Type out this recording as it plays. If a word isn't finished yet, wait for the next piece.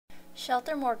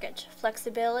Shelter Mortgage,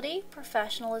 flexibility,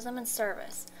 professionalism, and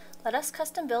service. Let us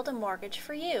custom build a mortgage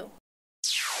for you.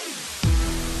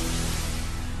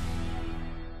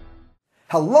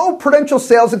 Hello, Prudential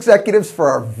sales executives,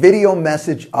 for our video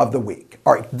message of the week.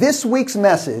 All right, this week's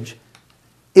message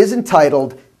is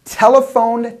entitled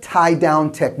Telephone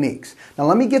Tie-Down Techniques. Now,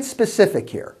 let me get specific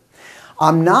here.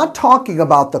 I'm not talking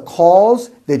about the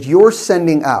calls that you're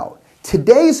sending out.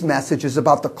 Today's message is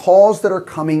about the calls that are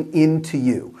coming into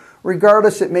you.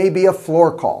 Regardless, it may be a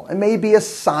floor call, it may be a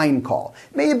sign call,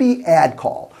 it may be ad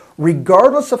call.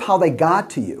 Regardless of how they got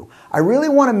to you, I really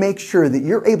want to make sure that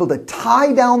you're able to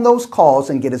tie down those calls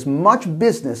and get as much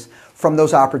business from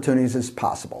those opportunities as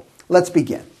possible. Let's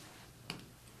begin.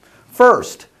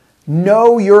 First,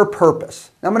 know your purpose.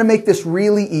 Now, I'm going to make this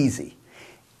really easy.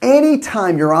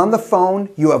 Anytime you're on the phone,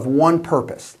 you have one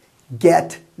purpose: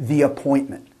 get the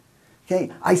appointment. Okay?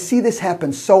 I see this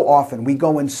happen so often. We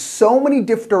go in so many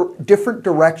different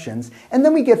directions, and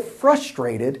then we get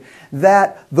frustrated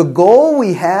that the goal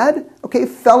we had,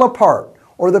 fell apart,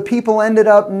 or the people ended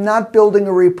up not building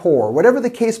a rapport. Whatever the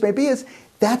case may be,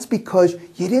 that's because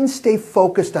you didn't stay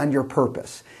focused on your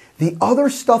purpose. The other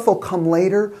stuff will come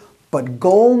later, but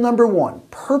goal number one,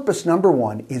 purpose number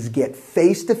one, is get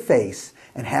face-to-face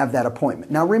and have that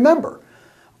appointment. Now remember,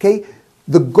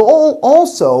 the goal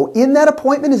also in that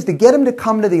appointment is to get him to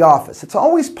come to the office. It's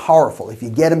always powerful if you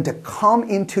get him to come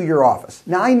into your office.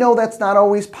 Now, I know that's not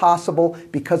always possible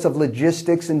because of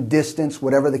logistics and distance,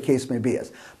 whatever the case may be.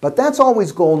 But that's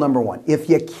always goal number one. If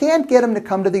you can't get him to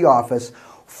come to the office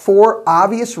for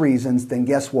obvious reasons, then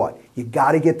guess what? You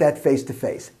got to get that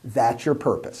face-to-face. That's your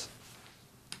purpose.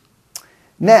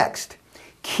 Next,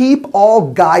 keep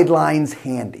all guidelines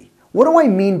handy. What do I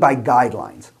mean by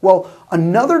guidelines? Well,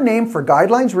 another name for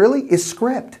guidelines really is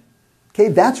script.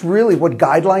 That's really what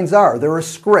guidelines are. They're a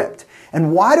script.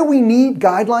 And why do we need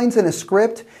guidelines in a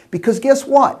script? Because guess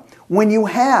what? When you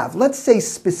have, let's say,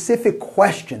 specific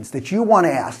questions that you want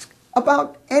to ask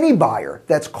about any buyer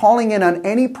that's calling in on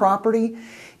any property,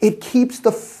 it keeps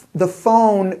the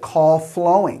phone call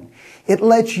flowing. It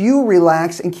lets you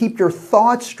relax and keep your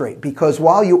thoughts straight, because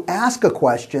while you ask a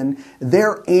question,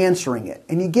 they're answering it,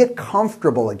 and you get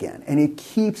comfortable again, and it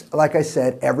keeps, like I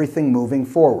said, everything moving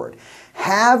forward.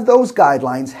 Have those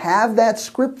guidelines, have that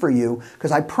script for you,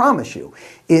 because I promise you,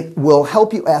 it will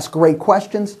help you ask great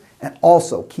questions and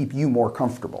also keep you more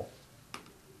comfortable.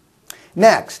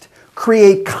 Next,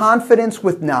 create confidence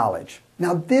with knowledge.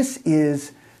 Now, this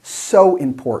is so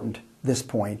important, this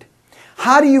point.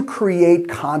 How do you create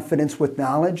confidence with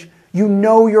knowledge? You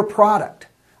know your product,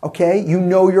 You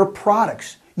know your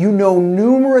products. You know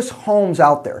numerous homes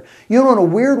out there. In a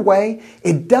weird way,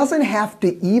 it doesn't have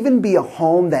to even be a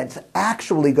home that's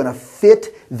actually going to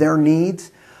fit their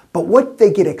needs. But what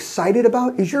they get excited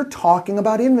about is you're talking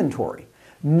about inventory.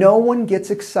 No one gets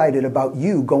excited about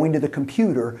you going to the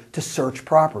computer to search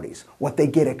properties. What they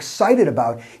get excited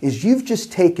about is you've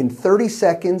just taken 30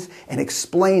 seconds and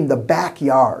explained the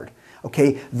backyard.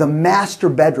 The master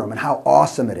bedroom and how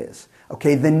awesome it is.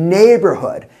 The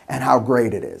neighborhood and how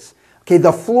great it is.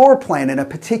 The floor plan in a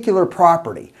particular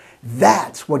property.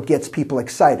 That's what gets people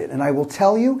excited. And I will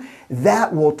tell you,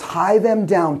 that will tie them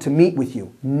down to meet with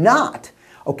you. Not,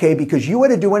 because you had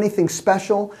to do anything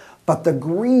special, but the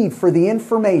greed for the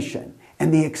information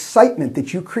and the excitement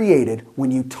that you created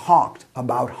when you talked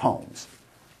about homes.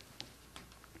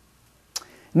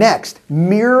 Next,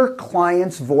 mirror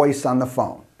client's voice on the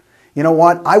phone. You know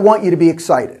what? I want you to be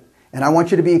excited, and I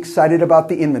want you to be excited about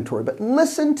the inventory, but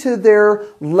listen to their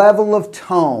level of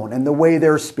tone and the way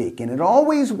they're speaking. It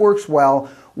always works well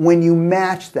when you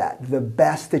match that the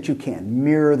best that you can.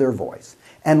 Mirror their voice.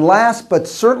 And last but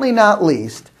certainly not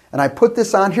least, and I put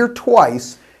this on here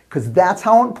twice because that's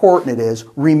how important it is,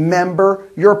 remember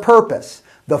your purpose.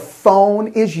 The phone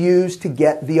is used to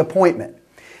get the appointment.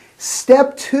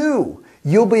 Step 2.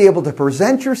 You'll be able to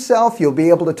present yourself. You'll be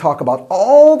able to talk about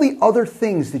all the other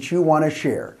things that you want to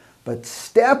share. But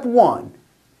step 1,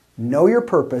 know your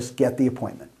purpose, get the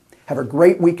appointment. Have a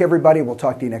great week, everybody. We'll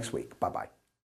talk to you next week. Bye-bye.